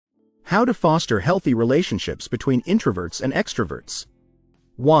How to foster healthy relationships between introverts and extroverts.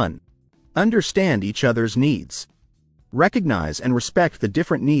 1. Understand each other's needs. Recognize and respect the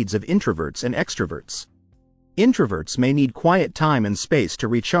different needs of introverts and extroverts. Introverts may need quiet time and space to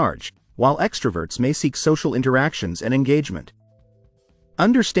recharge, while extroverts may seek social interactions and engagement.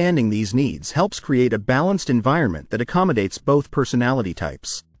 Understanding these needs helps create a balanced environment that accommodates both personality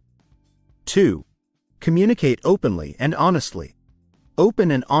types. 2. Communicate openly and honestly.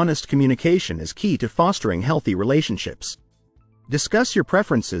 Open and honest communication is key to fostering healthy relationships. Discuss your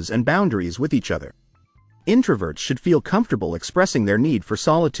preferences and boundaries with each other. Introverts should feel comfortable expressing their need for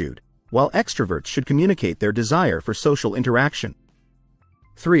solitude, while extroverts should communicate their desire for social interaction.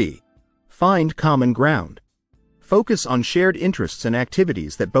 3. Find common ground. Focus on shared interests and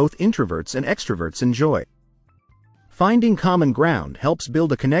activities that both introverts and extroverts enjoy. Finding common ground helps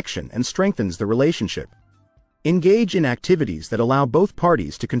build a connection and strengthens the relationship. Engage in activities that allow both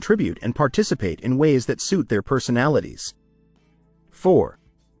parties to contribute and participate in ways that suit their personalities. 4.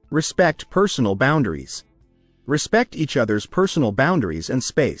 Respect personal boundaries. Respect each other's personal boundaries and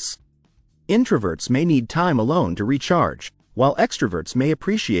space. Introverts may need time alone to recharge, while extroverts may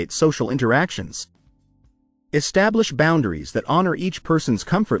appreciate social interactions. Establish boundaries that honor each person's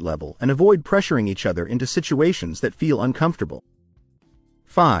comfort level and avoid pressuring each other into situations that feel uncomfortable.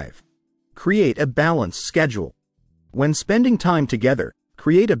 5. Create a balanced schedule. When spending time together,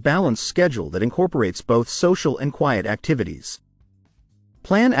 create a balanced schedule that incorporates both social and quiet activities.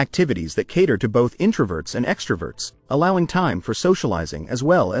 Plan activities that cater to both introverts and extroverts, allowing time for socializing as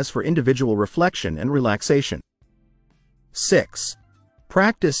well as for individual reflection and relaxation. 6.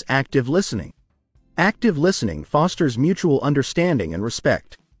 Practice active listening. Active listening fosters mutual understanding and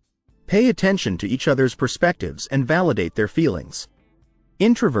respect. Pay attention to each other's perspectives and validate their feelings.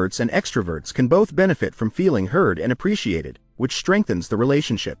 Introverts and extroverts can both benefit from feeling heard and appreciated, which strengthens the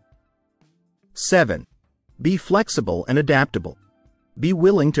relationship. 7. Be flexible and adaptable. Be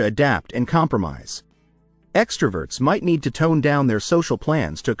willing to adapt and compromise. Extroverts might need to tone down their social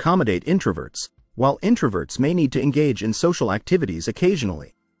plans to accommodate introverts, while introverts may need to engage in social activities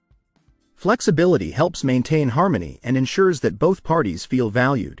occasionally. Flexibility helps maintain harmony and ensures that both parties feel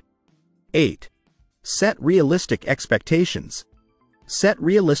valued. 8. Set realistic expectations. Set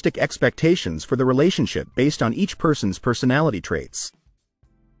realistic expectations for the relationship based on each person's personality traits.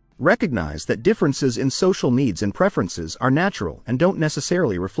 Recognize that differences in social needs and preferences are natural and don't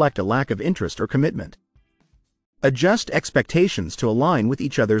necessarily reflect a lack of interest or commitment. Adjust expectations to align with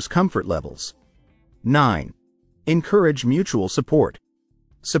each other's comfort levels. 9. Encourage mutual support.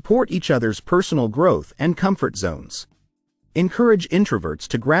 Support each other's personal growth and comfort zones. Encourage introverts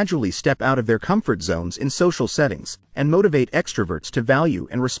to gradually step out of their comfort zones in social settings, and motivate extroverts to value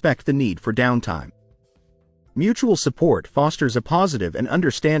and respect the need for downtime. Mutual support fosters a positive and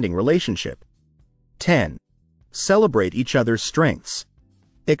understanding relationship. 10. Celebrate each other's strengths.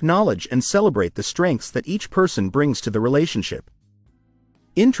 Acknowledge and celebrate the strengths that each person brings to the relationship.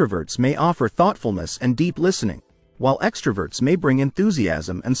 Introverts may offer thoughtfulness and deep listening, while extroverts may bring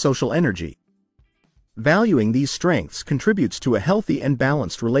enthusiasm and social energy. Valuing these strengths contributes to a healthy and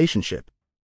balanced relationship.